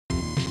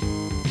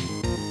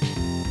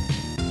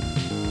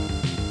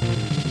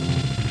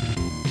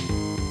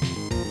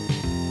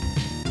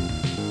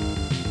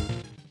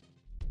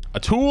A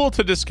tool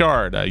to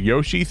discard. A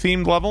Yoshi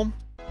themed level.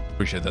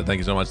 Appreciate that. Thank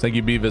you so much. Thank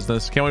you, B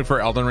Business. Can't wait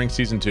for Elden Ring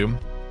Season 2.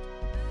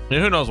 Yeah,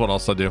 who knows what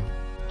else I'll do.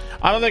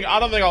 I don't think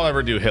I'll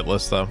ever do hit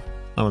list though.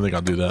 I don't think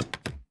I'll do that.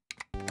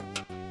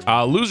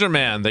 Loser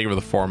Man, thank you for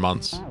the 4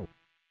 months.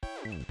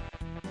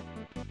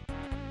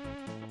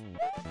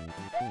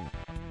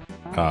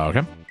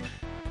 Okay.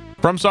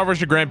 From Software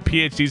should grant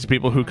PhDs to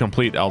people who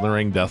complete Elden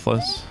Ring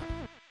Deathless.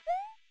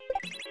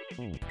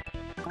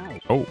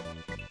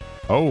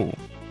 Oh,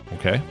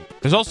 okay.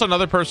 There's also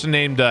another person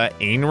named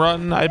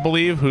Ainrun, I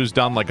believe, who's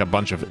done like a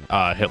bunch of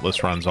hit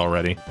list runs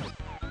already.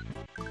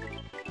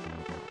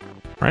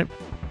 Right?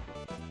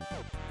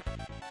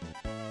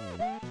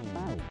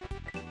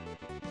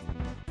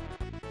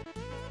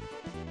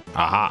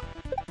 Aha.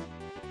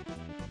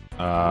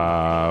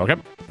 Okay.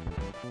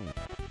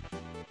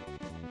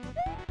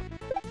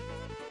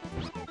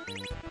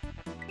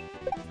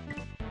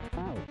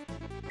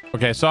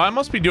 Okay, so I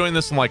must be doing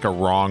this in like a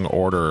wrong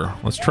order.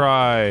 Let's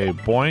try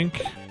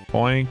boink,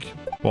 boink,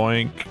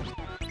 boink,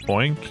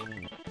 boink.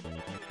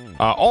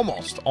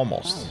 Almost.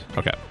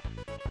 Okay.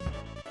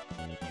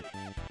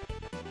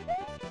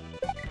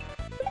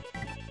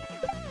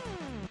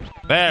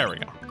 There we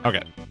go.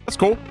 Okay, that's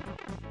cool.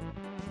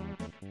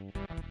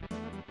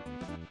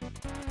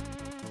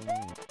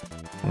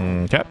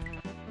 Okay.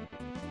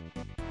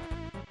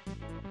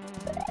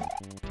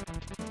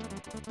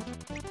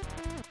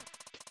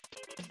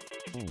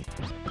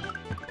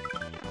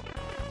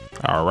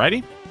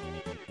 Alrighty.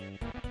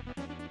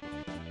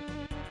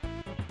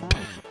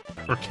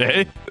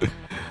 Okay.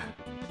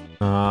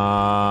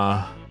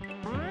 I'm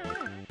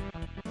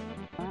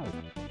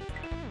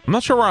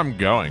not sure where I'm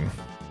going.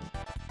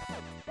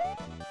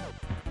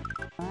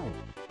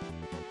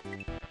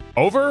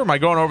 Over? Am I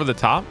going over the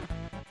top?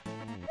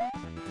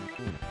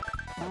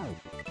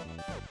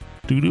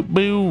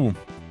 Doo-doo-boo.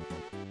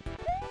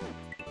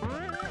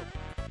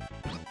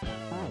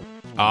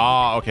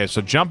 Ah, okay.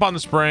 So jump on the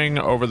spring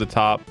over the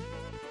top.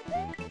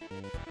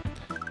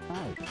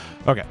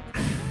 Okay.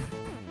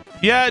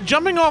 Yeah,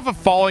 jumping off of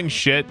falling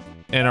shit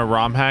in a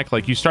ROM hack,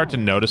 like you start to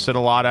notice it a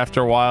lot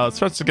after a while. It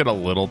starts to get a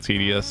little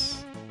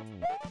tedious.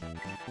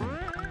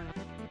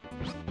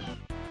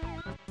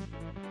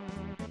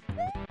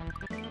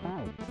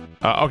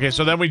 Okay,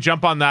 so then we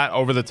jump on that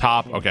over the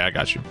top. Okay, I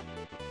got you.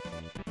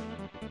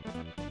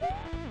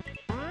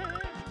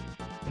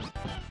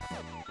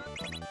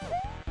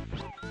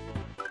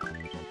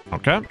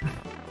 Okay.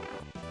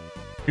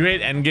 You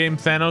hate endgame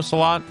Thanos a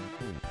lot?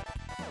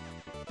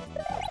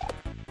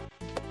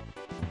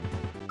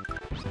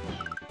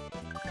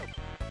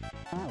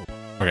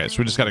 Okay, so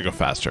we just gotta go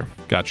faster.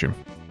 Got you.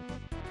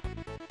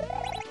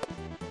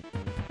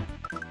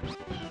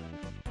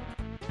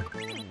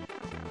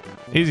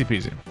 Easy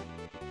peasy.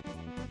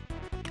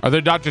 Are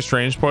there Doctor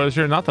Strange spoilers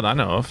here? Not that I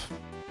know of.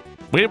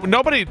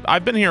 Nobody.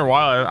 I've been here a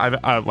while.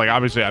 I've like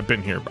obviously I've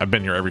been here. I've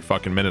been here every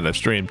fucking minute I've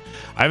streamed.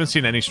 I haven't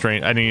seen any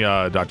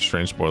Doctor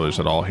Strange spoilers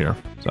at all here.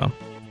 So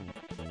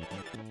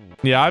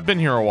yeah, I've been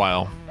here a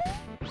while.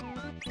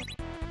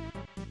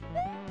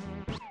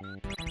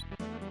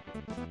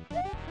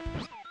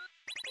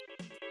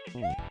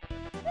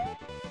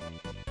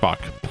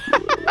 Fuck.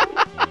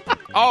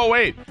 Oh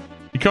wait,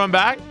 you coming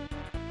back?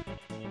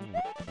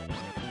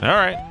 All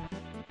right.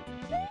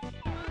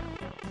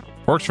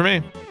 Works for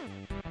me.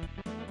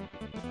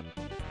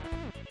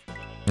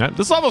 Yeah,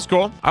 this level's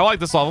cool. I like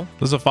this level.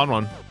 This is a fun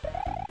one.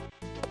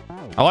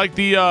 I like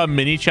the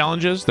mini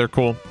challenges. They're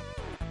cool.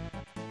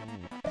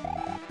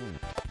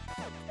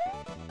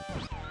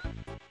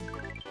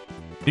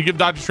 You give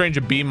Doctor Strange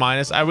a B-.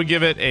 I would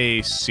give it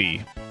a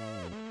C.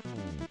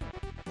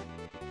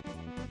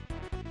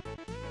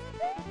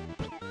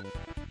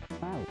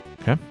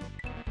 Okay.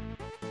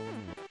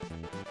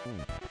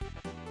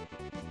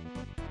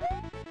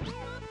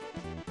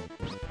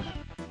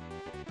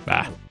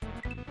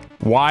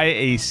 Why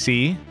a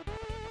C?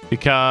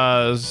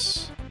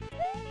 Because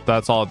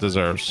that's all it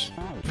deserves.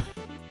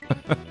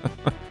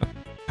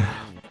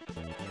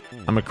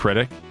 I'm a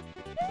critic.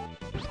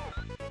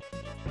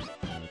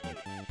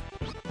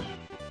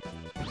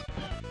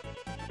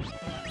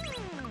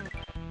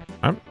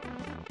 I'm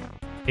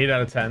 8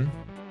 out of 10.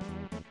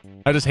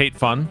 I just hate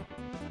fun.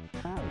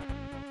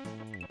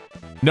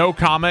 No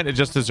comment. It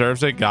just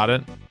deserves it. Got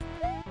it.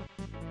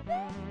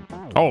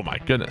 Oh my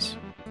goodness.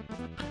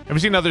 Have you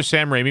seen other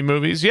Sam Raimi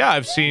movies? Yeah,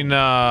 I've seen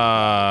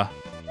yeah.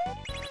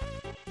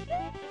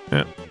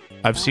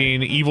 I've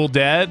seen Evil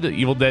Dead,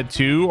 Evil Dead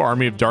 2,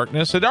 Army of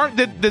Darkness. Did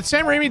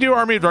Sam Raimi do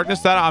Army of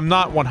Darkness? That I'm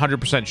not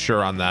 100%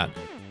 sure on that.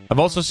 I've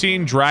also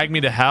seen Drag Me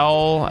to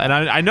Hell, and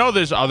I know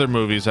there's other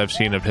movies I've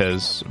seen of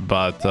his,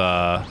 but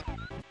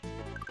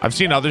I've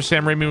seen other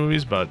Sam Raimi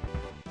movies, but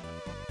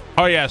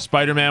oh yeah,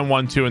 Spider-Man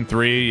 1, 2, and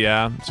 3.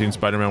 Yeah, I've seen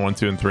Spider-Man 1,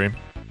 2, and 3.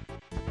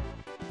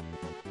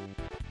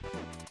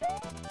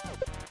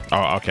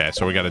 Oh, okay.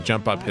 So we got to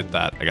jump up, hit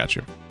that. I got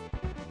you.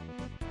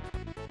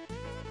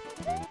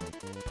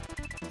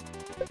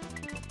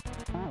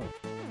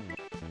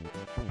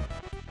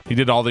 He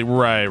did all the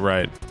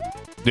right.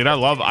 Dude, I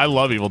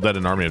love Evil Dead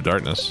and Army of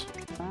Darkness.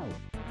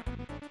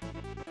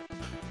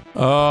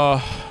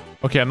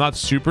 Okay, I'm not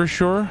super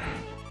sure.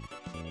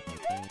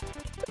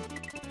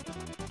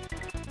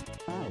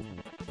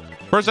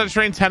 First Doctor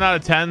Strange, 10 out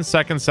of 10.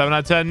 Second, 7 out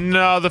of 10.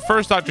 No, the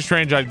first Doctor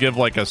Strange I'd give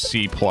like a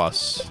C+.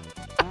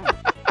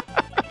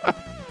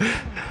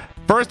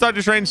 First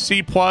Doctor Strange,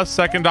 C+.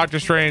 Second Doctor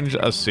Strange,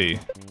 a C.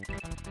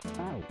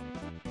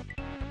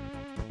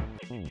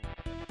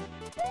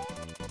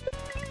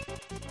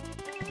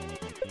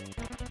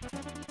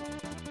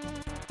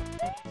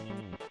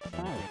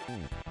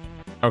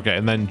 Okay,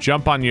 and then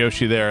jump on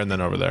Yoshi there and then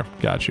over there.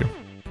 Got you.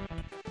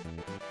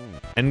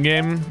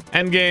 Endgame?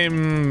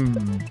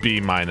 Endgame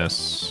B-.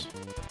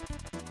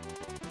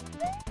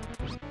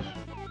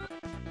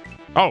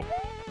 Oh.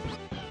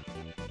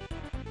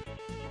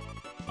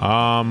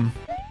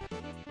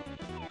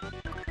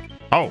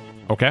 Oh,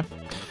 okay.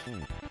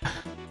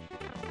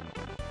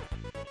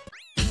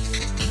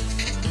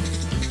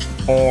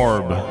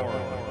 Orb.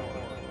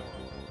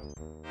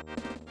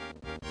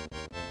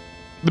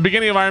 The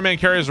beginning of Iron Man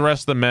carries the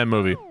rest of the Men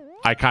movie.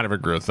 I kind of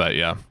agree with that,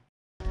 yeah.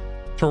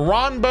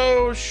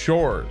 Taranbo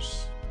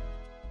Shores.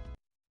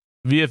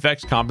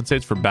 VFX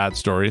compensates for bad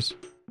stories.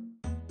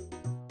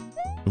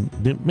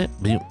 Did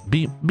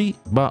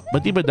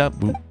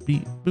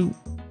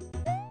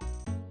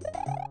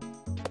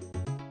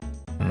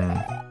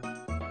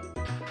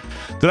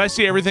I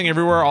see everything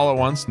everywhere all at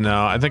once?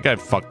 No, I think I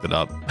fucked it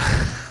up.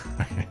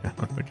 I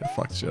think I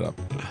fucked shit up.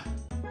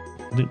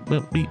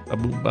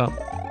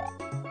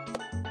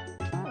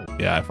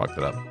 Yeah, I fucked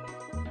it up.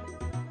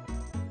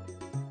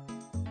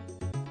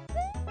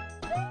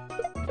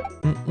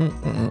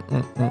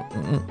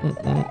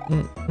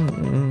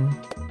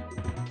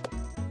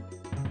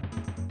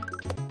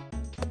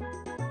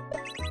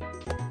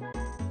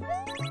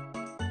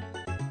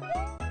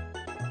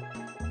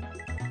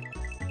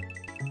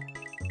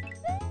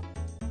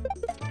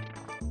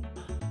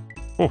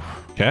 Oh,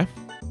 okay.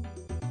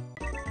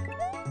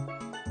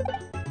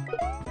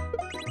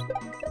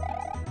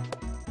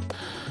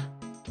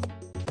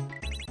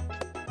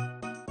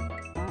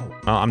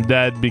 I'm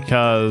dead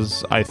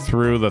because I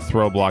threw the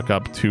throw block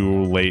up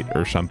too late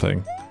or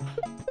something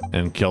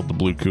and killed the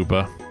blue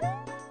Koopa.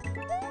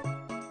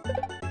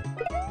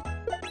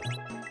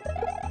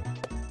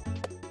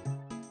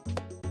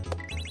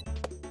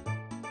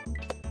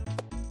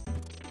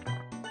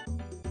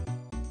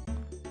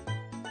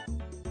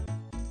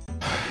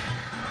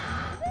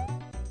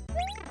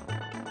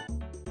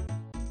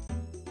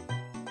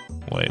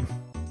 Lame.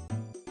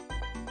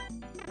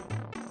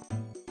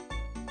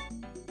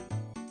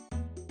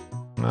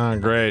 Ah,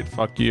 great.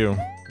 Fuck you.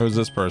 Who's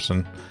this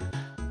person?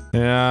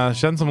 Yeah,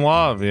 send some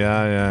love.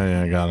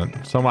 Yeah, got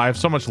it. So I have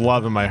so much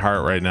love in my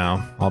heart right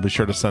now. I'll be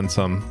sure to send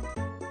some.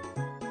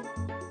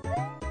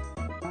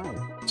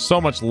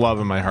 So much love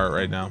in my heart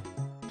right now.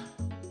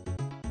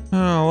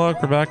 Oh, look,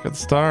 we're back at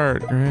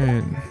start.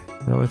 Great.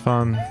 Really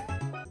fun.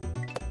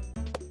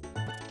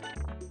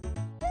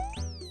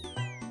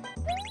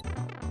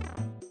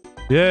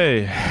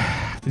 Yay.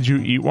 Did you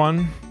eat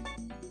one?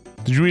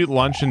 Did you eat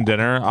lunch and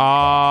dinner?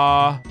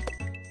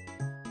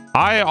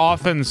 I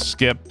often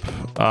skip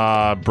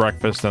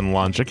breakfast and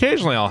lunch.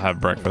 Occasionally I'll have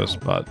breakfast,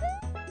 but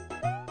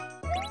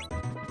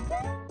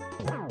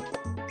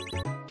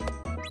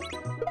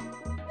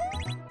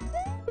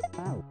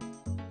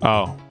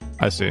oh,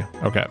 I see.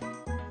 Okay.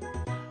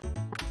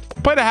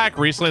 I played a hack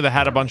recently that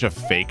had a bunch of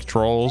fake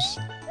trolls.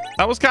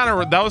 That was kind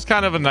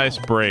of a nice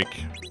break.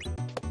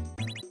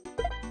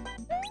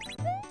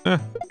 Eh.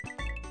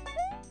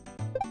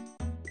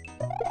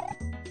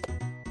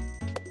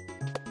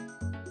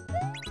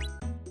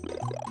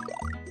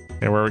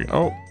 Okay, where are we?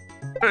 Oh.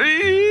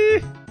 Hey.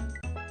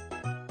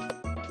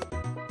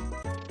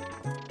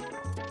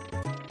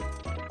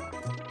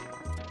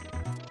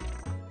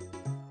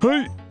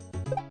 Hey.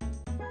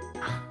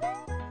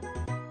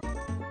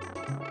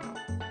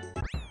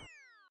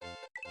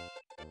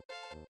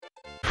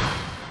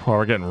 Oh,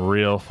 we're getting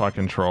real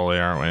fucking trolly,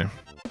 aren't we?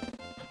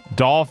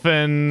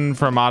 Dolphin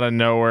from out of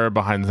nowhere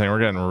behind the thing. We're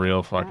getting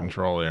real fucking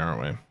trolly,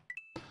 aren't we?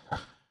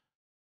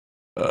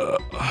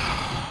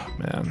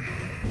 Man.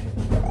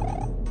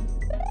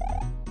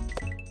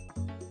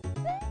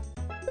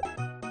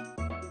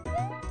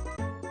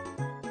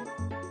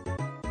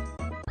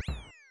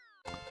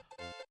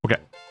 Okay.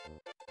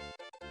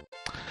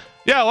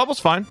 Yeah, level's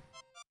fine.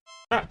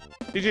 Ah,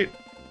 GG.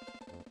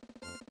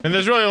 And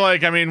there's really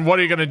like, I mean, what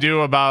are you going to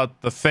do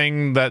about the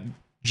thing that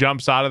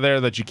jumps out of there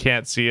that you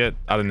can't see it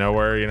out of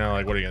nowhere? You know,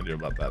 like, what are you going to do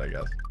about that, I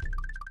guess?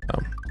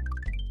 All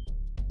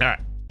right.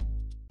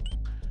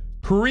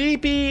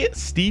 Creepy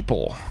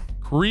steeple.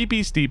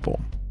 Creepy steeple.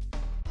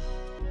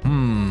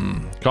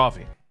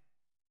 Coffee.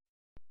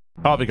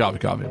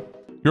 Coffee.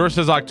 Yours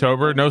says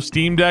October. No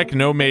Steam Deck,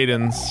 no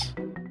maidens.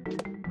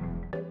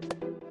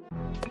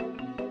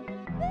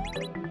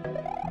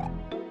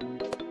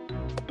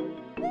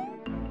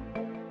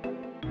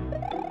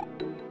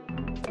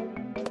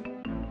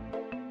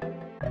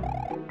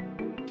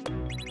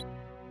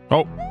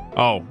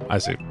 Oh, I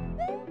see.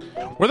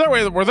 Were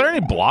there any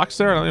blocks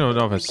there? I don't even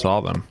know if I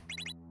saw them.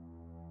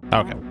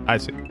 Okay, I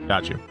see.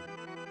 Got you.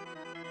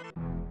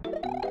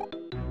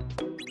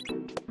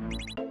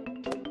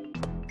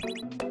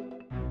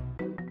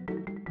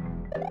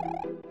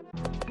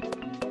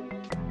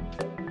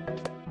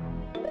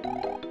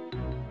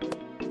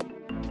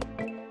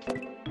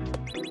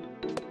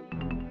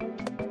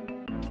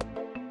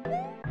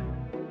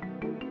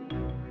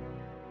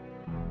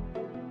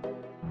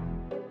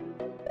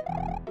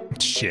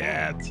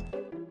 Shit.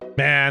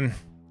 Man,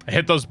 I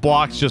hit those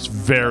blocks just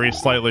very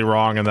slightly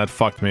wrong and that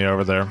fucked me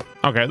over there.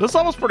 Okay, this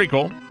level's pretty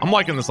cool. I'm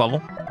liking this level.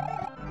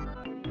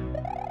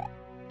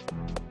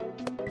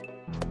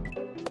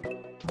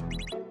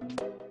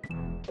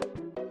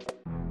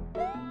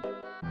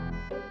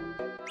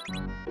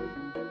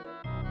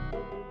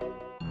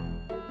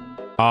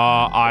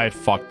 I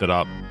fucked it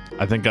up.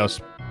 I think I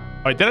was...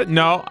 Wait, did it?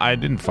 No, I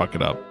didn't fuck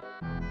it up.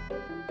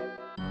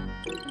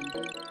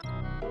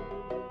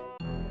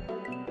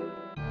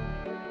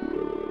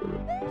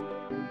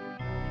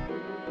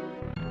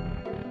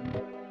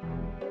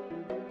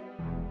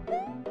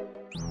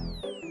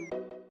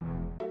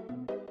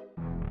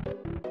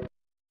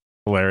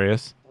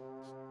 Hilarious.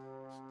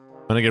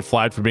 I'm gonna get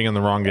flagged for being in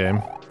the wrong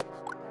game.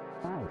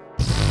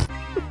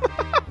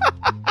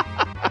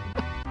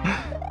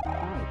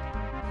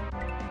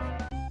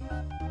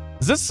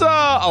 Is this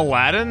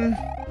Aladdin?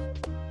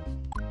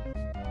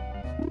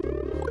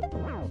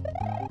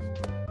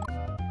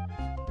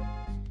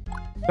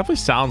 Definitely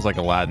sounds like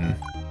Aladdin.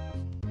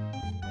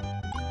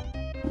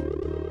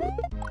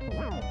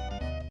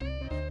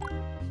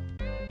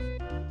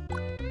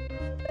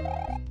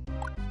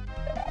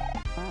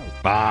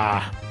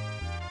 Ah.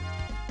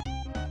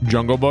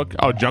 Jungle Book?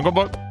 Oh, Jungle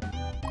Book?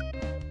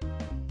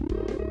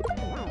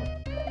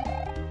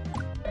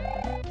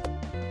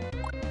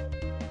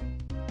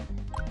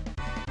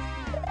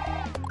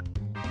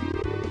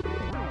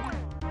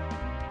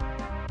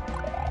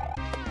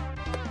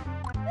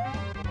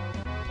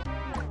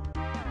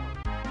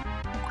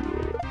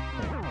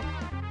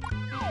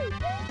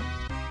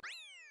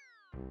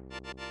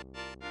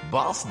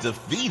 Boss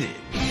defeated.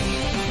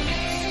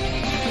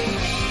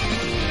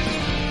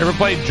 Ever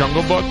played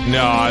Jungle Book?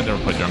 No, I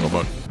never played Jungle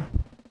Book.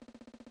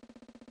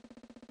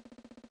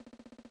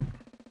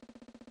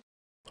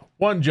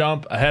 One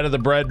jump ahead of the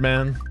bread,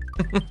 man.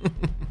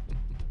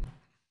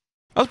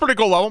 That's a pretty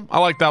cool level. I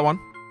like that one.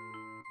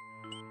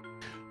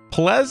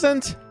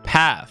 Pleasant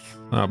Path.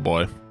 Oh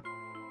boy.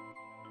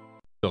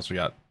 What else we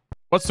got?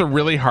 What's the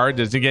really hard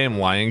Disney game?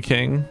 Lion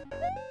King.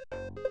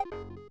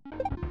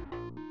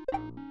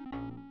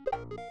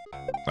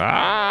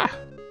 Ah.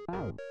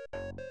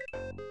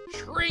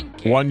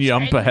 One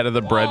yump ahead of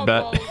the bread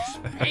bet.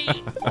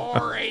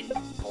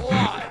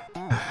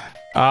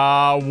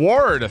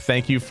 Ward,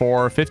 thank you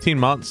for 15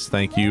 months.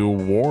 Thank you,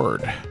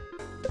 Ward.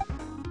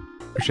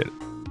 Appreciate it.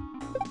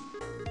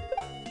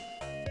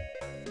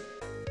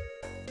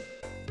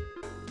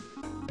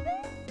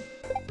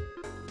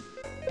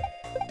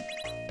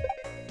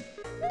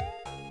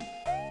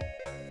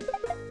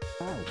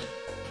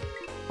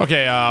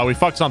 Okay, we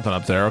fucked something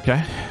up there,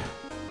 okay?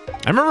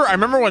 I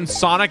remember when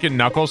Sonic and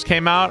Knuckles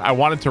came out, I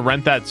wanted to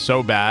rent that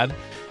so bad.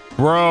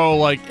 Bro,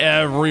 like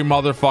every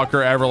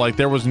motherfucker ever, like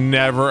there was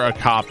never a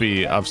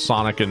copy of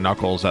Sonic and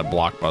Knuckles at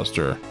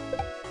Blockbuster.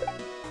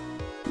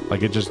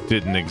 Like it just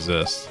didn't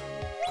exist.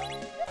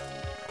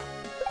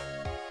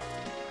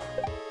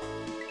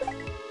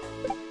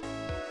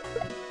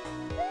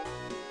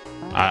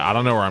 I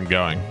don't know where I'm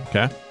going,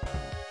 okay?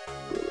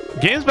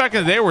 Games back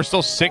in the day were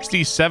still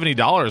 $60,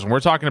 $70, and we're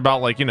talking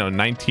about like,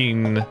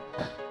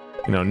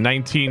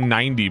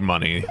 1990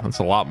 money. That's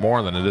a lot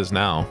more than it is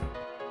now.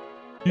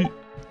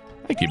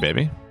 Thank you,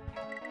 baby.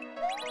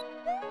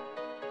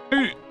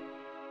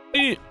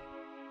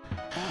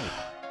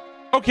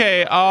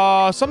 Okay,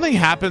 something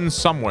happened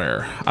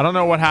somewhere. I don't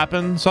know what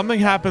happened. Something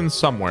happened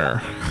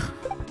somewhere.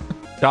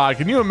 God,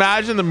 can you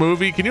imagine the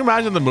movie? Can you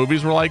imagine the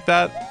movies were like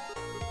that?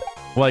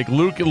 Like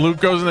Luke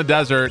goes in the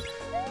desert,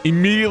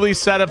 immediately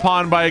set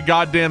upon by a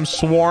goddamn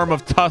swarm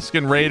of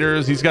Tusken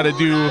Raiders. He's got to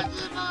do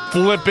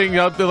flipping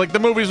up. Like the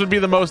movies would be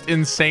the most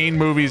insane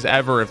movies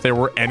ever if they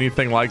were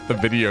anything like the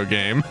video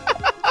game.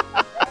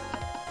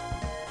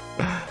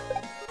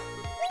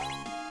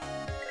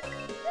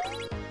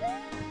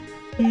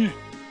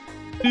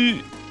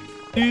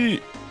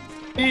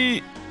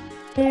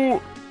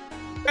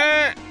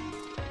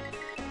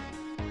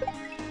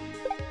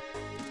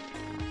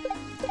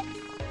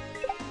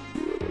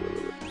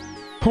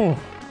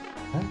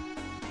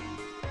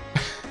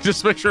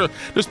 Just picture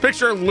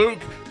Luke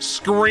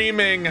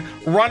screaming,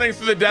 running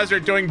through the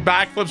desert, doing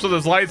backflips with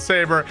his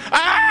lightsaber.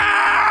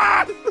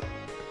 Ah!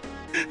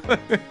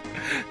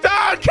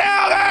 Don't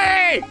kill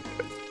me!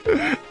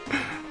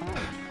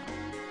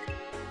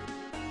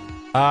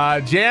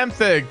 Jam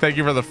Thing, thank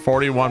you for the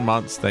 41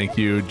 months. Thank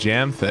you,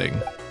 Jam Thing.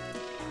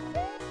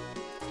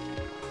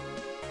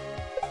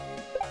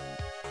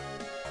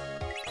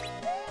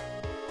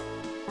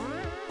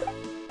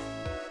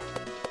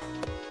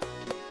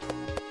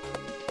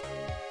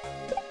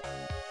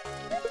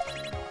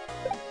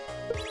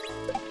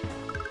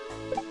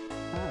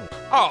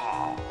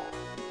 Oh.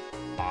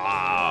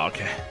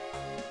 Okay.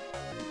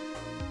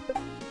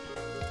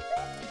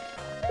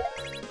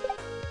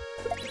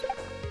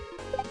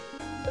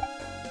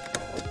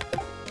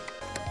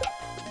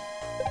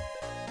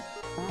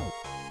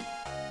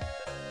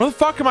 Where the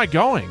fuck am I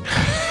going?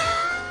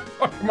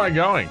 Where am I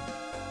going?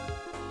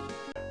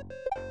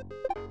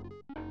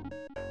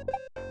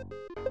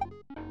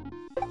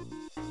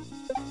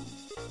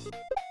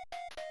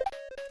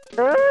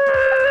 All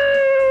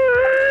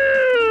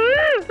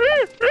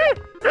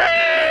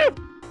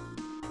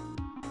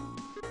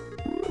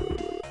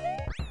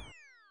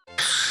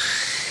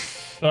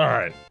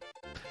right.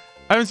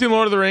 I haven't seen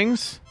Lord of the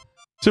Rings.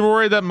 Super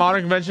worried that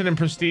Modern Convention and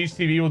Prestige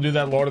TV will do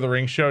that Lord of the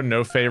Rings show.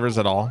 No favors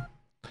at all.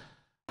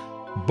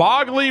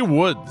 Bogley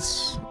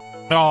Woods.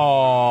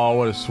 Oh,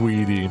 what a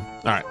sweetie. All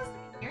right.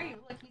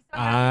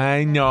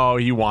 I know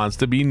he wants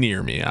to be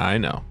near me. I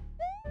know.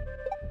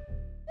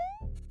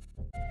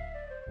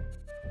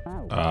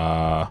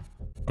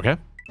 Okay.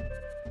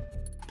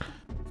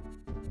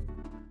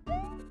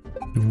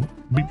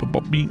 Beep,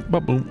 boom, beep,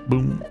 boom,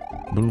 boom,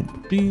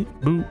 boom, beep,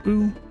 boom,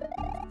 boom.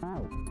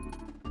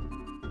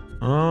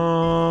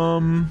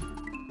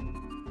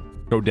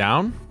 Go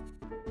down.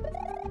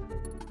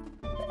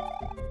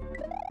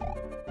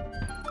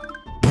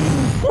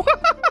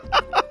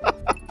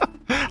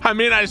 I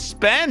mean, I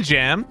span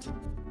jammed.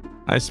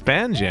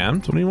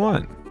 What do you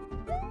want?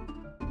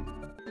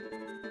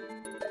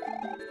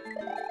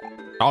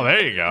 Oh,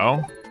 there you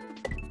go.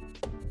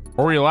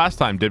 Where were you last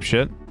time,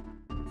 dipshit?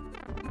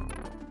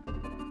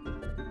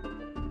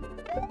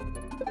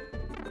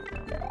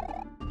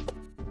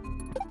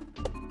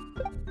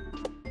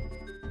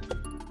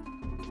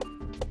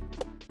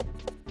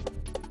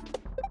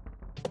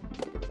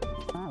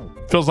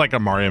 Feels like a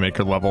Mario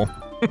Maker level.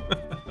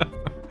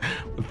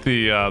 With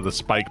the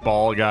spike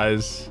ball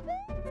guys.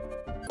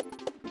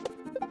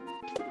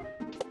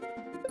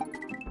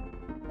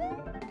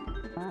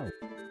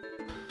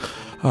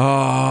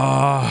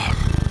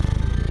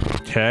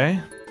 Okay.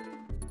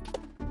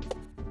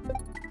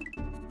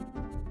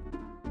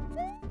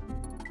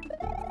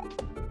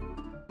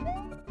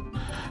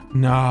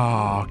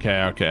 No,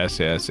 okay, I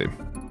see.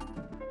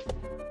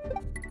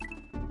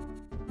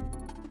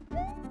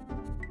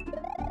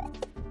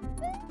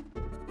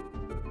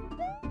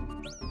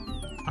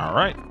 All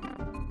right.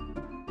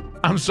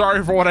 I'm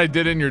sorry for what I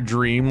did in your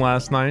dream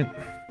last night.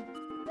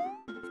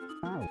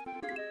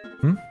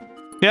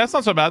 Yeah, it's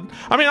not so bad.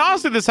 I mean,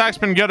 honestly, this hack's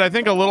been good. I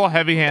think a little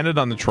heavy-handed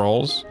on the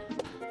trolls.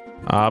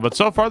 But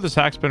so far, this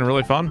hack's been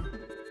really fun.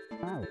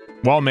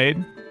 Well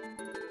made.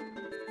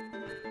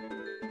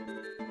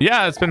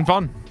 Yeah, it's been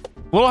fun.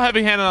 A little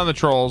heavy-handed on the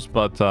trolls,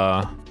 but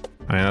I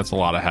mean, that's a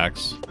lot of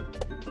hacks.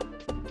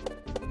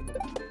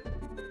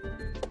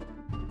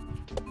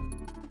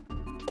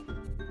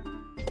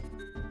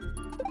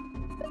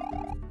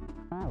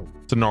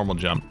 It's a normal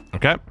jump.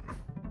 Okay.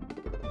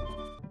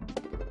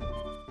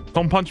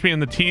 Don't punch me in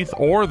the teeth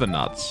or the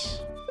nuts.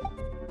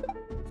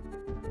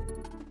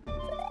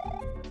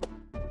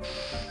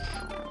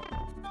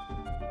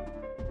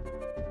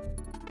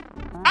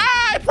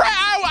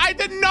 I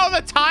didn't know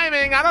the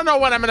timing. I don't know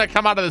when I'm gonna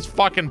come out of this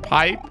fucking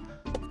pipe.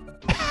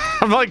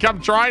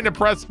 I'm trying to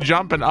press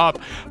jump and up.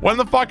 When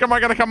the fuck am I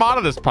gonna come out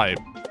of this pipe?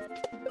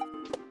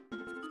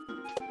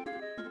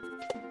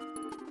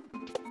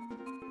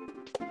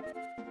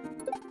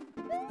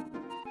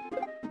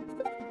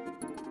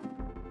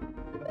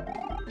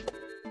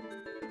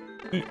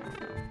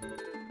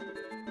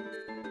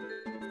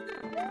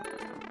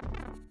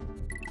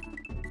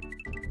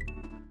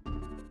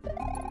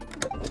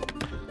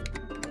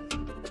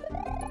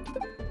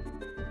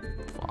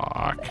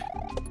 Fuck.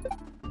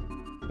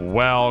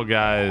 Well,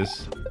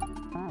 guys.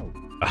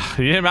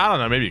 Yeah, I don't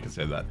know. Maybe you can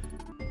say that.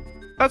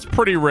 That's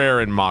pretty rare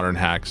in modern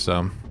hacks,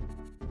 so.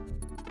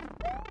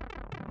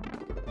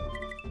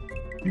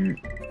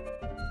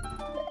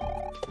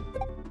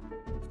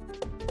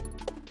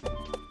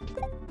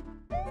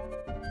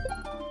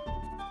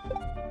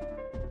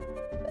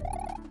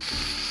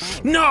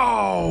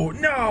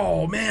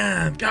 No,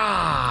 man,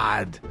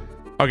 God.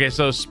 Okay,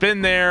 so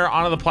spin there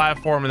onto the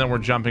platform, and then we're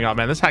jumping up.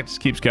 Man, this hack just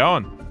keeps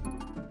going.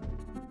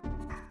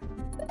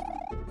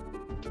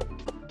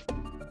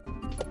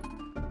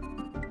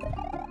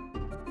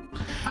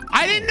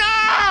 I didn't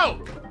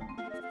know.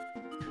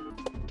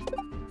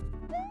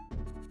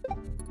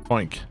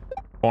 Boink,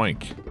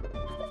 boink,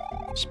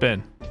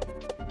 spin,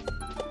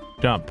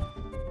 jump,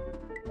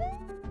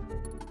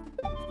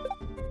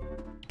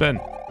 spin.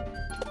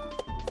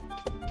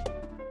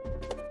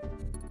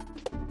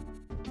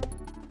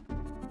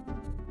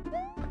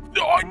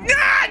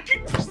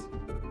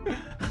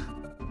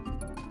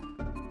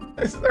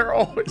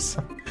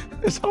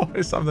 There's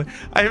always something.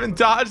 I even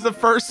dodged the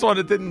first one.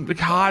 It didn't.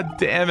 God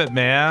damn it,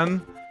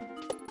 man.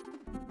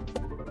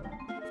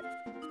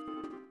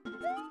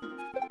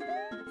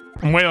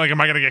 I'm waiting, like,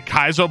 am I gonna get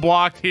Kaizo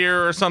blocked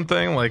here or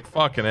something? Like,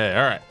 fucking A.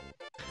 All right.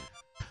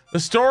 The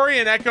story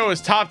in Echo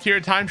is top tier.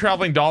 Time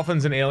traveling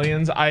dolphins and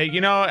aliens. I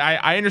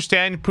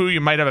understand, Pooh.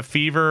 You might have a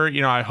fever.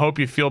 You know, I hope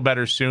you feel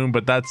better soon.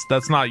 But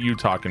that's not you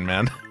talking,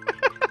 man.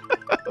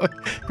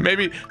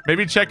 maybe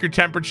check your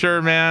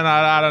temperature, man.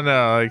 I don't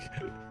know. Like,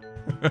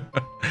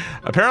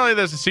 apparently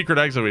there's a secret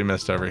exit we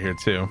missed over here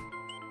too.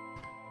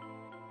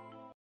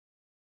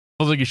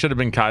 Feels like you should have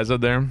been Kaizo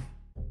there.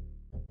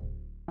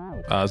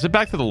 Is it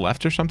back to the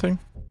left or something?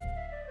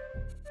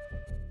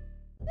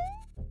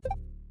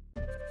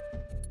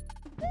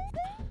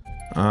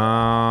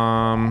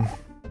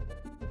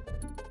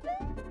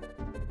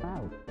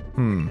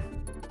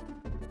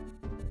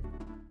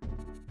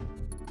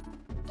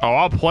 Oh,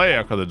 I'll play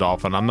Echo the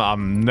Dolphin.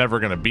 I'm never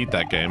gonna beat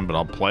that game, but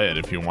I'll play it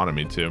if you wanted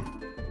me to.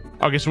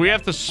 Okay, so we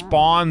have to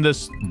spawn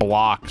this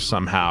block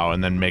somehow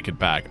and then make it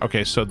back.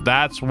 Okay, so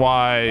that's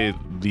why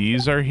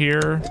these are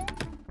here.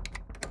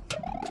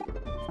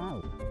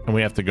 And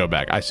we have to go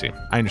back. I see.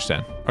 I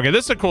understand. Okay,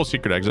 this is a cool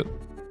secret exit.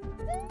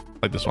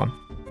 Like this one.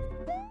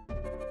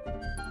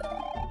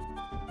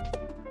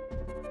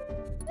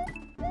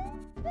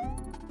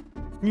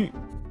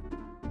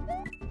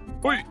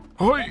 Oi,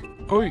 oi,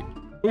 oi,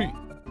 oi.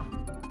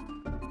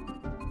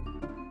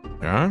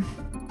 Yeah.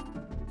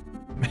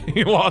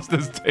 He lost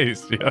his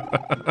taste. Yeah.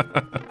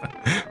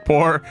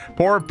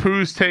 poor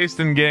Pooh's taste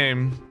in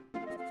game.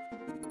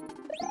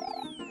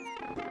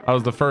 That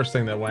was the first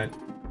thing that went.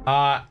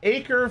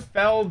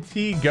 Acrefeld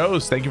T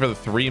Ghost, thank you for the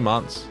 3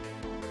 months.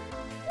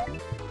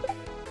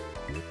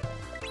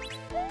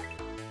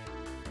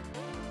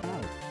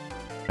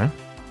 Okay.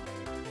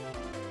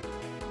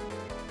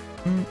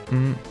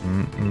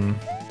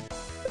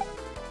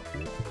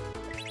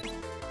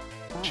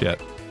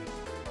 Shit.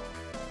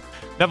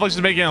 Netflix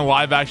is making a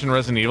live action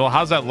Resident Evil.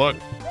 How's that look?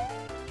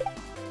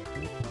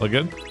 Look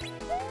good?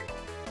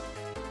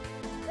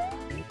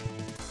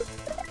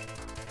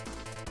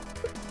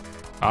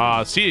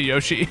 See ya,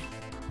 Yoshi.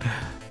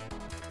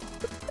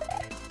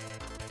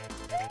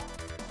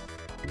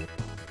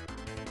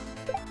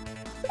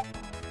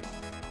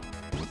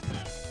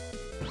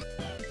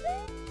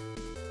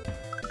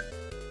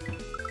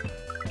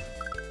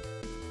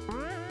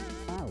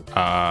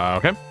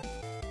 Okay.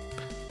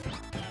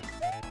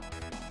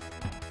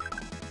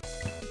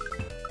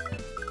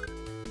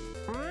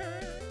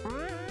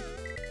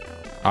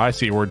 I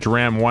see. We're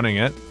dram wanting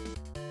it.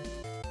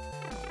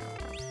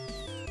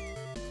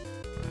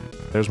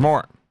 There's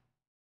more.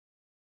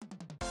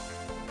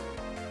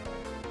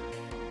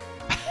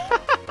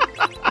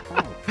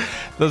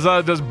 Does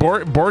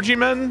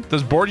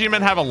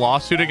Borgiman have a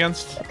lawsuit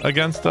against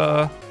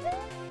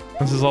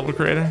his level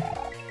creator?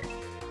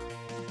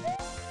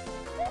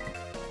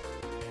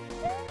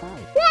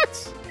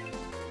 What? I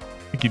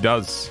think he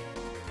does.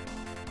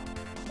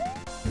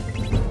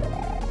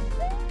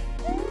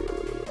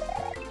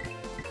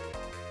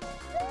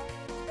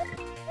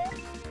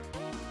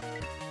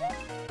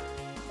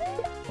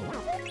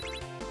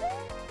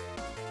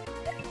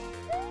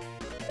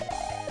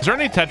 Is there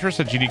any Tetris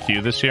at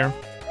GDQ this year?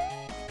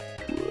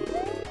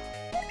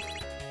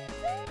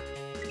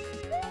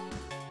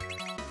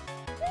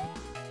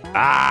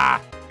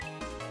 Ah!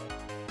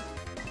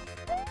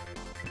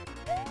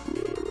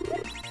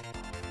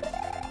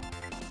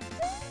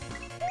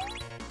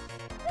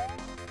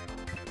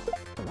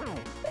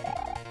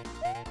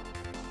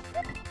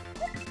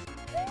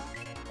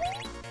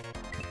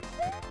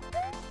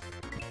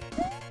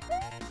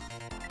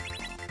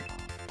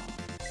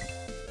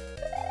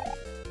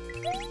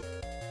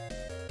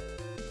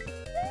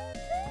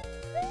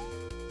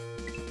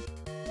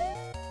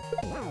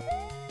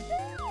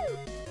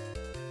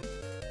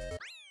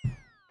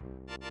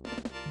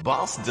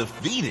 Boss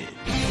defeated.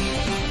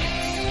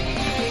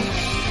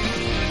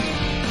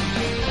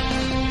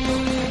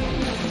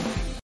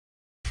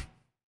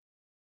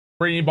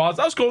 Brainy boss.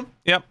 That was cool.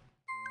 Yep.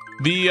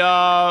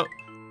 The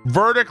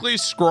vertically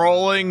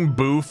scrolling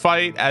boo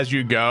fight as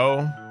you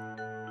go.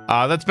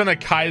 That's been a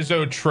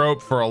Kaizo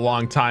trope for a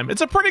long time.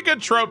 It's a pretty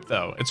good trope,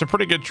 though. It's a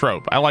pretty good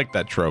trope. I like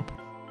that trope.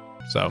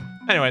 So,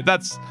 anyway,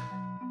 that's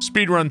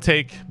speedrun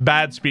take.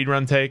 Bad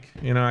speedrun take,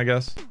 you know, I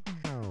guess.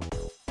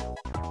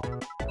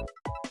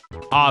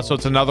 Ah, so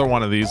it's another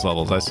one of these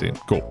levels. I see.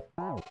 Cool.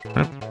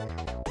 Right.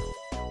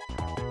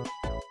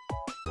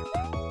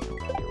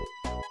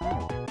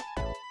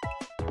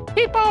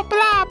 People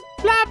blop,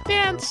 blop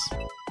dance.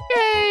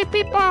 Yay,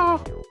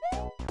 people.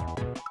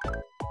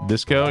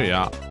 Disco,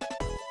 yeah.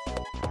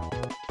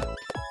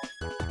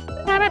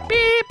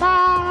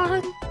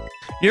 People.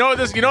 You know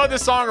what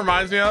this song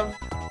reminds me of?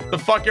 The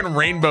fucking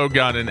rainbow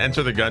gun in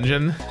Enter the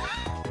Gungeon.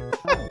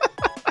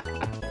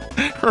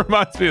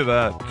 Reminds me of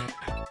that.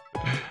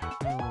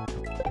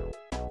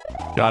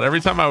 God,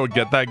 every time I would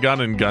get that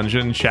gun in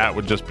Gungeon, chat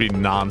would just be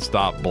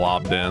non-stop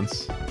blob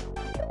dance.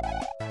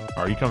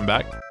 Are you coming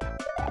back?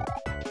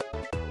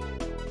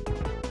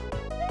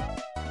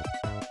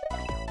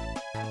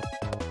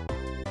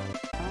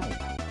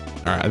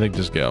 All right, I think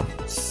just go.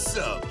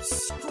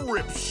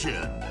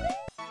 Subscription.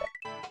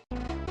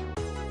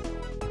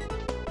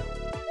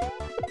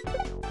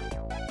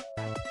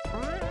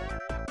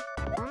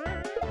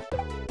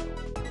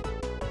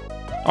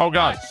 Oh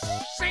God.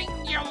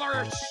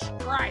 Singular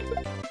strike.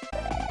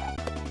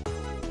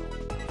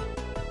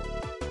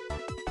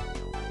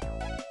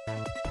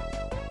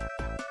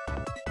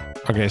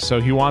 Okay, so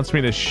he wants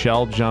me to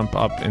shell jump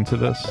up into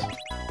this.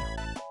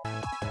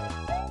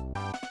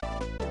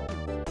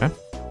 Okay.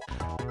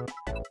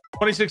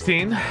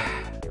 2016.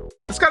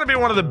 It's got to be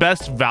one of the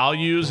best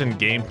values in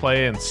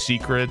gameplay and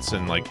secrets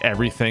and like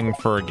everything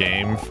for a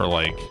game for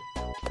like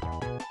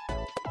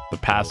the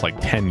past like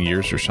 10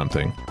 years or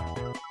something.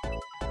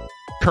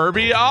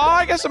 Kirby? Oh,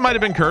 I guess it might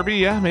have been Kirby.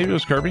 Yeah, maybe it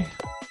was Kirby.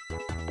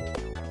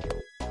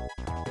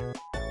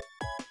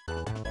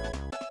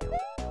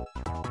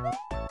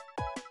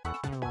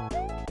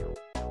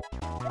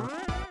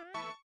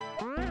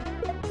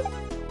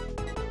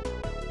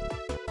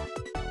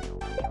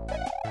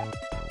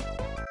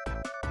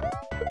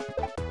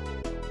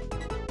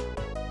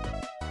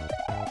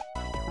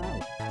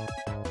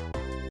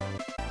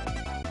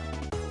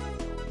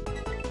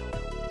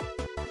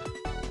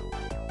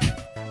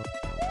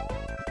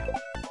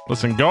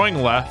 Listen,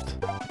 going left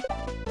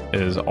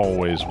is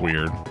always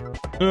weird.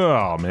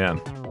 Oh, man.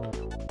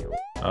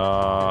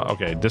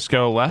 Okay,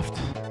 disco left.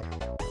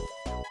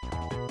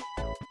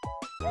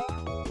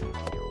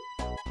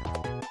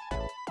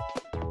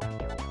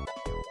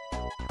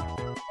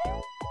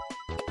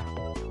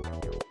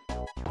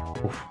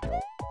 Oof.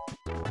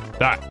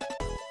 That.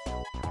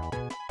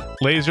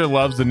 Laser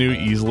loves the new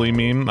easily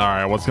meme. All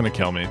right, what's gonna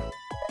kill me?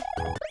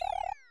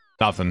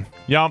 Nothing.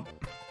 Yup.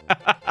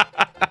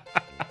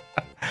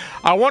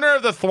 I wonder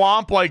if the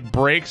thwomp like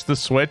breaks the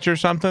switch or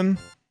something.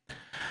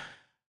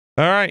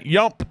 All right,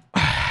 yup.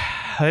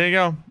 There you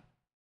go.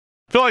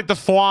 I feel like the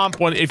thwomp,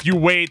 when if you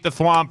wait, the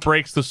thwomp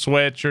breaks the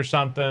switch or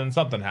something.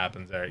 Something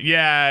happens there.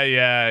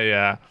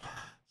 Yeah.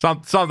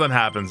 Something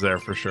happens there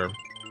for sure.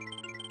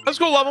 That's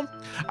cool, love him.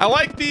 I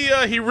like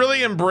the he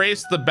really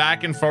embraced the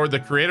back and forward. The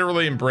creator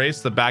really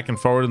embraced the back and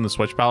forward in the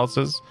switch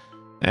palaces,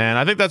 and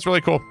I think that's really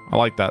cool. I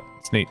like that.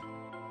 It's neat.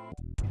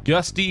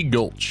 Gusty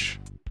Gulch.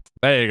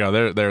 There you go.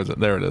 There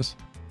it is.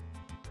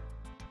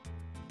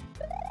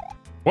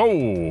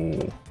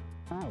 Whoa.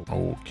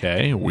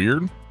 Okay,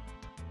 weird.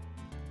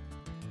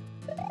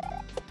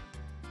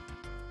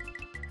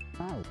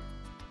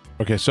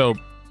 Okay, so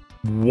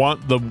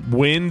the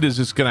wind is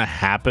just gonna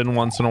happen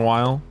once in a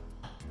while.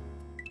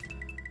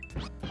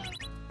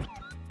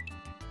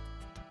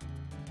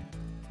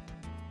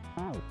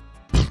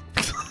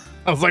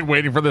 I was like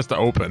waiting for this to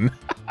open.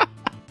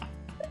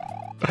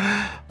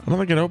 I don't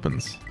think it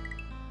opens.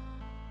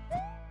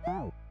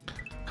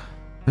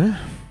 Huh?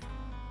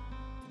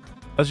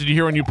 That's what you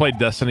hear when you play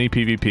Destiny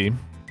PvP.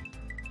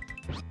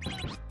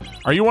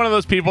 Are you one of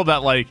those people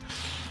that like,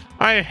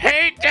 I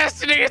hate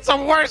Destiny, it's the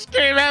worst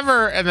game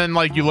ever, and then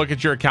like you look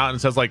at your account and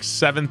it says like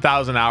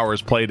 7,000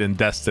 hours played in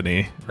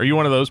Destiny? Are you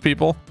one of those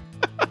people?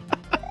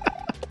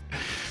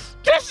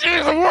 Destiny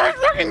is the worst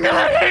fucking game,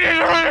 I hate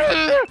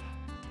it.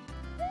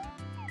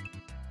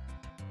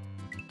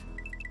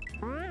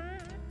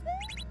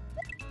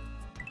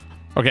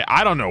 Okay,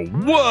 I don't know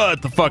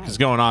what the fuck is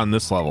going on in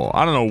this level.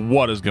 I don't know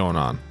what is going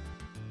on.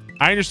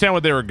 I understand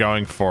what they were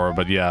going for,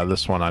 but yeah,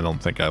 this one I don't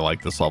think I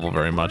like this level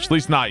very much. At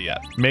least not yet.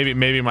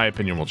 Maybe my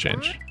opinion will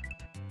change.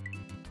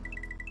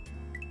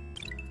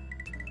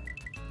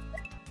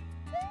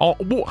 Oh,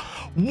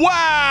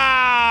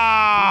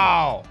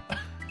 wow!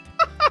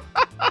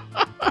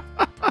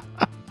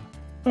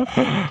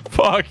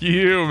 Fuck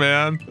you,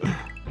 man.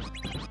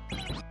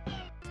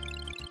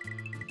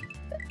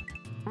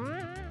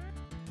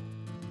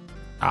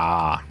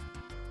 Ah.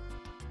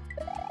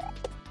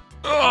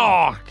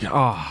 Oh,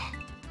 God.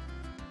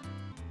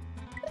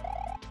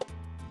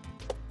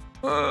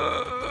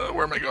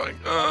 Where am I going?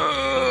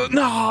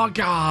 No,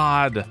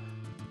 God.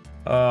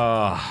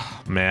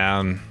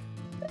 Man.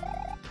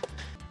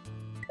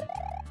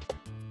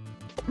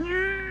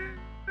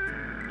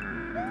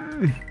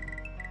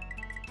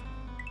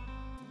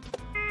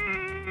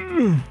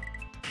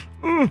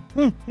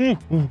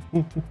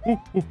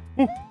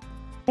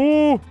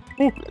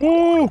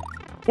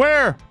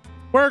 Where?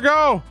 Where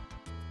go?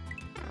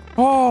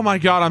 Oh my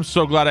God, I'm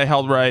so glad I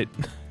held right.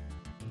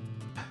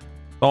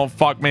 Don't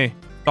fuck me.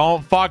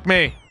 Don't fuck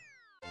me.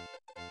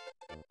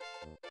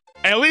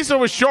 At least it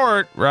was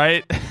short,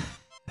 right?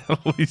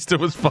 At least it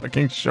was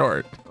fucking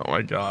short. Oh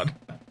my God.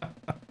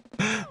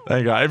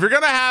 Thank God. If you're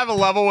gonna have a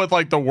level with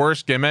like the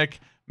worst gimmick,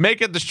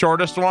 make it the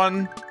shortest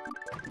one.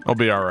 I'll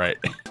be all right.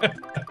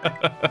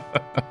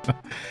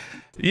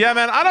 Yeah,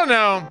 man, I don't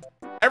know.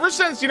 Ever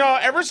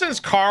since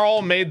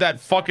Carl made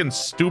that fucking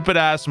stupid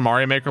ass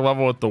Mario Maker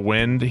level with the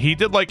wind, he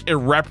did like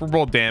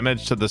irreparable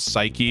damage to the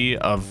psyche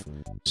of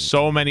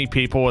so many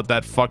people with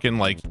that fucking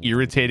like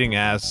irritating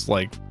ass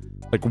like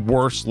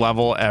worst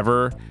level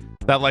ever,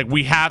 that like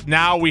we have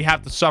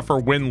to suffer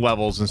wind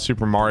levels in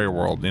Super Mario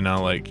World, you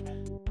know, like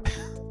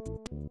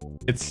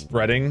it's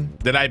spreading.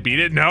 Did I beat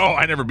it? No,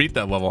 I never beat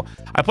that level.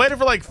 I played it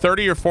for like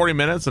 30 or 40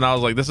 minutes and I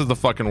was like, this is the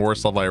fucking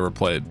worst level I ever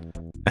played.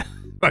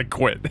 I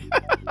quit.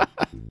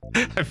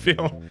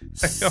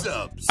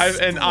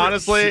 And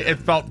honestly, it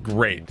felt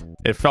great.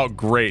 It felt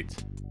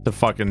great to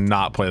fucking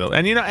not play those.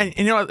 And you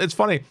know, it's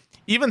funny.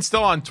 Even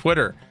still on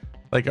Twitter,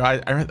 like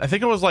I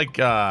think it was like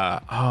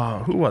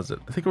who was it?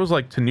 I think it was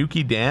like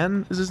Tanuki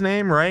Dan is his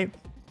name, right?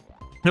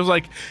 It was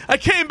like, I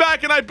came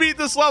back and I beat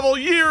this level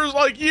years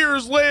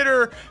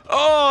later.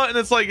 Oh, and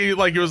it's like it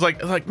was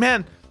like,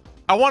 man,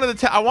 I want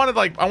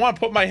to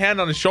put my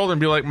hand on his shoulder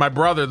and be like, my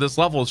brother, this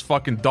level is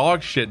fucking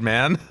dog shit,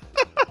 man.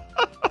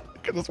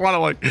 I just want to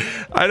like,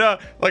 I know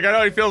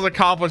he feels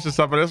accomplished and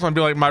stuff, but I just want to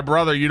be like, my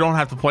brother, you don't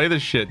have to play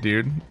this shit,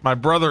 dude. My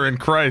brother in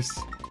Christ.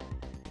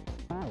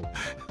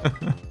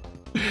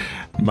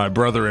 My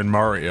brother in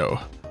Mario.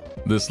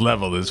 This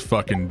level is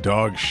fucking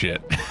dog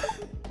shit.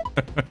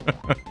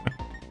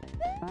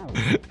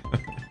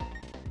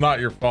 Not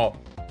your fault.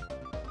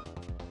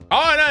 Oh,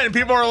 I know, and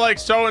people are like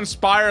so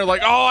inspired,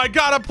 like, oh, I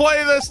gotta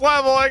play this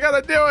level, I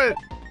gotta do it.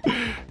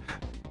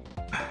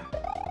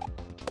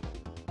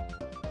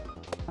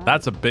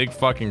 That's a big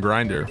fucking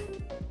grinder.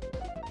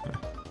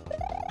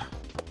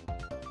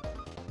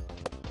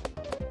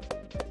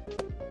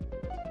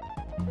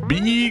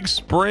 Big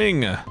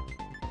Spring.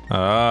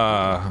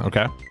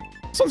 Okay.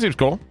 This one seems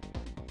cool.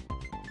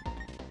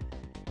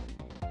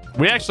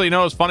 We actually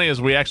know what's funny is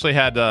we actually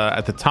had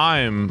at the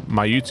time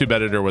my YouTube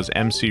editor was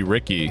MC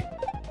Ricky,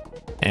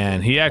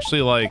 and he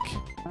actually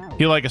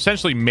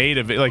essentially made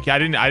a like I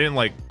didn't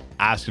like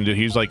ask him to.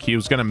 He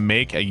was gonna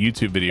make a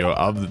YouTube video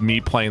of me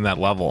playing that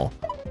level,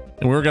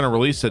 and we were gonna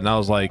release it. And I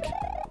was like,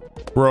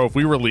 bro, if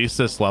we release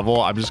this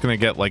level, I'm just gonna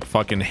get like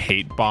fucking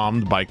hate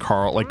bombed by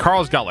Carl. Like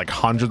Carl's got like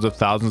hundreds of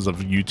thousands of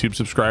YouTube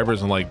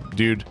subscribers, and like,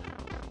 dude,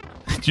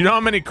 do you know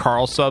how many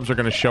Carl subs are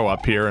gonna show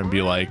up here and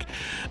be like,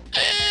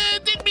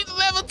 didn't mean the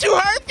level too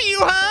hard for you,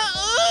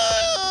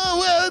 huh?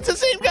 Well, it's the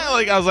same guy.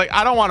 Like I was like,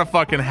 I don't want to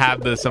fucking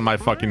have this in my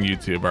fucking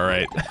YouTube. All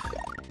right.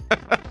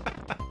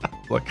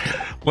 Look,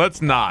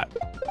 let's not.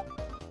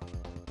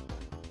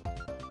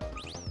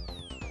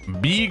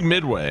 Big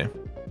Midway.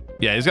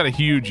 Yeah, he's got a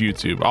huge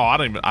YouTube. Oh, I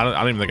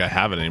don't even think I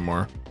have it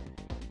anymore.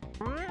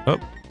 Oh.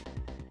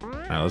 All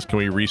right, can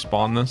we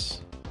respawn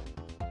this?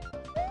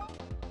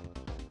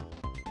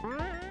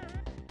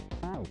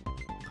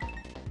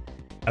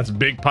 That's a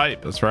big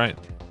pipe. That's right.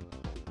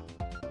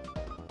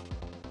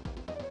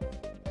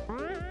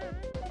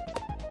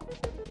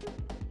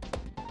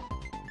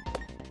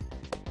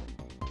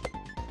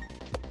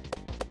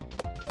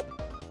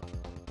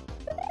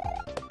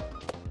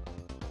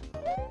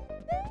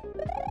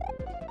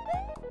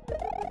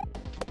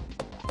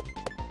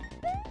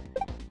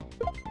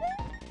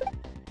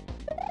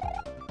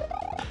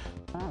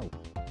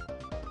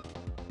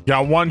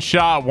 Got one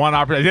shot, one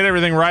opportunity. I did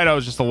everything right. I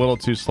was just a little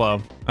too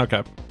slow.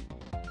 Okay.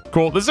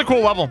 Cool. This is a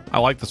cool level. I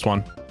like this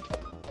one.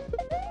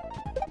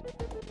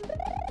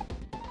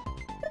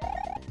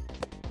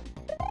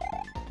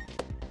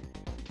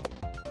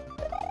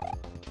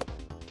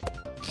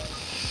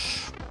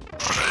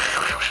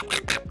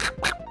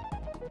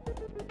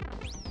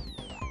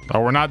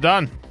 Oh, we're not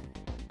done.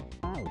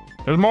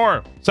 There's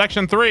more.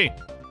 Section 3.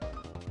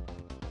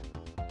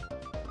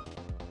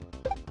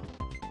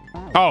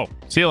 Oh,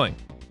 ceiling.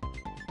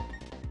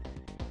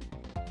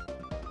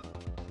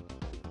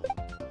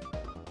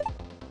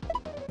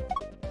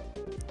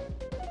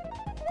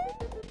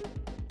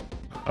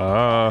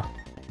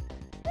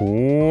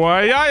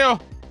 Wayayo.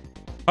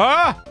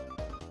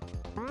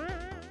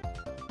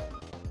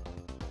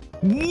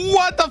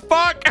 What the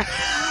fuck?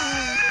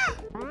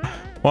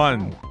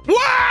 One.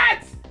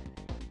 What?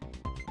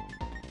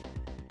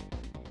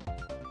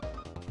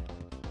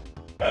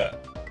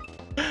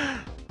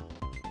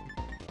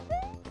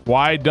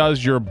 Why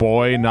does your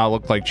boy not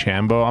look like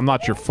Chambo? I'm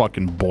not your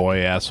fucking boy,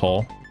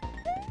 asshole.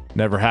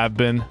 Never have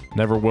been,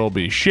 never will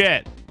be.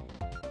 Shit.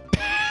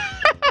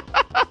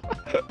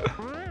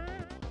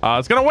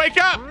 It's gonna wake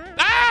up.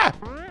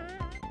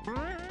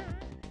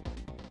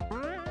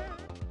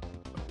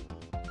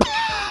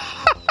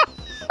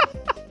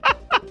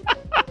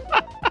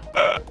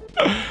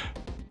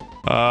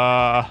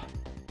 Ah!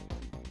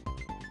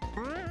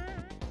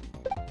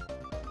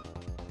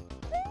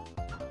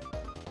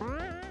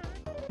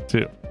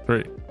 Two,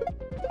 three.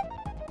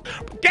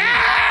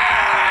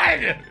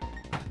 God!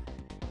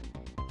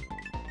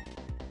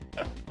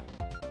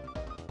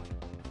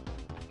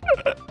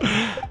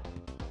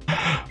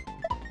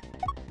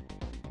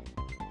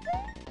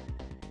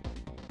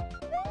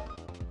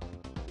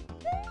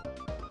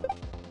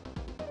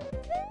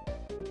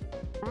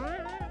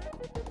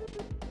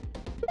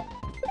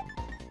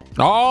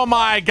 Oh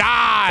my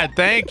God!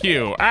 Thank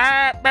you.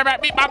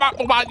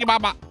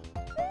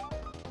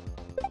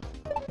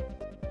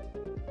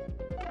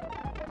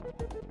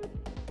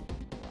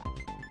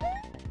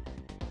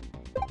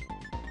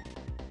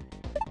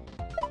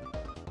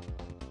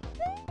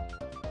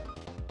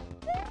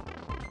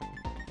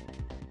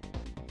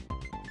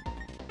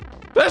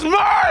 There's more!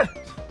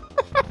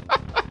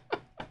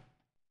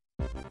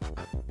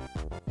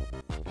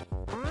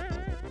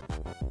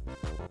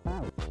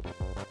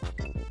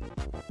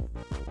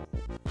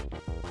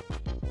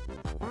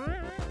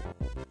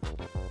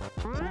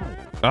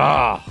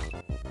 Ah.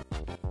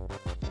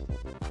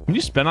 Can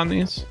you spin on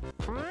these?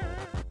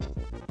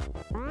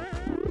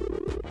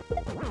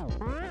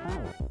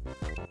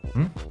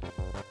 Hmm?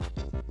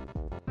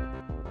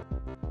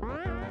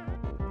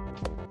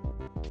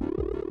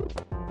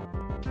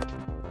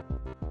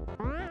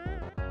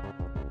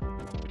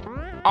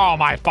 Oh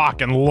my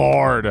fucking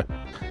Lord.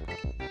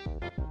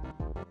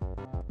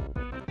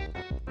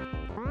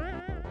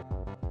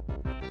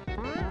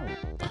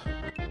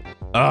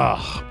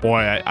 Ugh,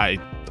 boy, I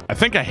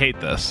think I hate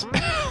this.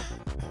 I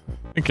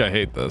think I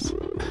hate this.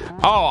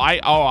 Oh,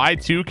 I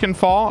too can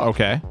fall?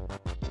 Okay.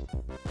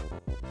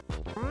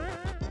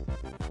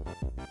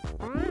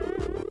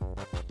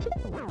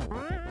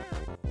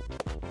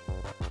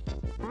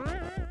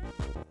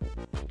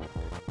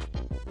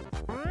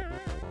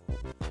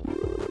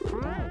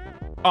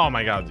 Oh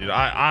my God, dude.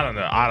 I don't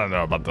know. I don't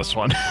know about this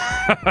one.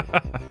 I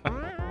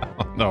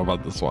don't know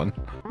about this one.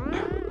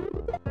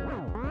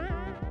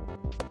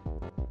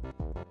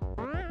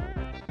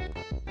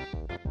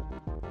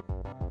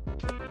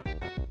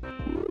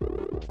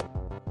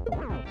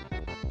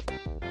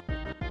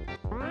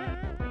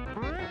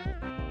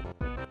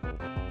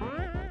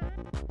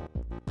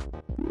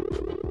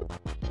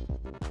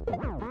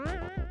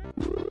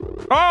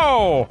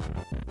 Oh!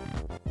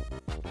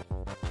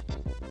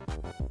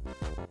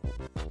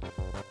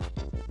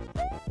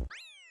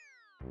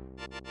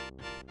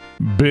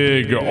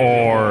 Big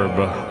orb.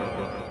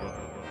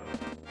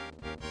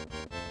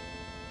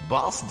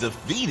 Boss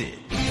defeated.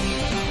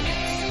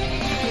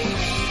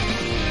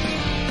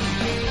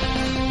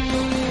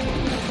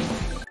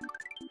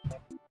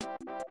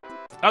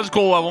 That was a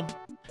cool level.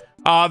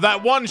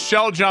 That one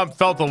shell jump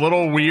felt a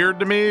little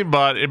weird to me,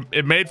 but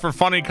it made for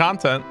funny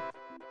content.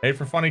 Made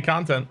for funny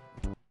content.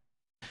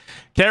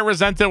 Can't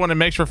resent it when it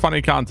makes for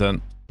funny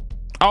content.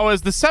 Oh,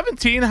 is the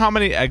 17 how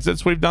many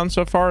exits we've done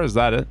so far? Is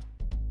that it?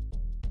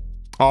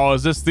 Oh,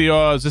 is this the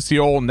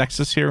old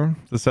Nexus here?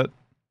 Is this it?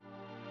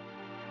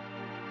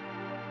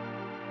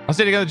 I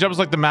say again, the jump is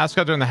like the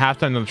mascot during the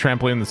halftime on the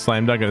trampoline, the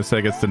slam dunk, and instead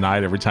it gets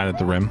denied every time at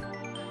the rim.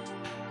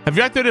 Have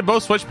you activated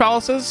both switch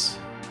palaces?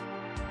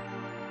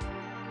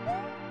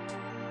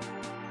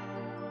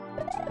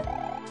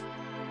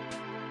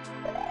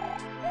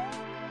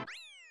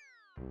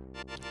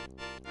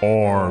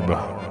 Orb.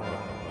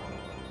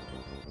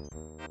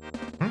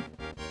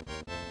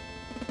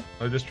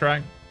 Oh, this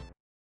track?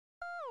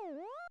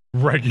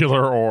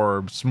 Regular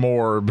orb.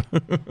 Smorb.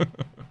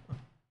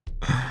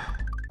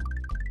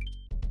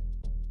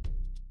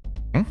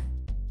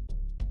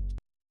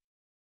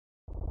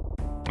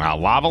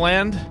 Lava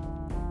Land.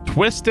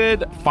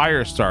 Twisted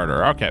Fire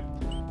Starter. Okay.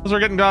 So we're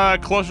getting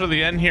closer to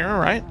the end here,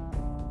 right?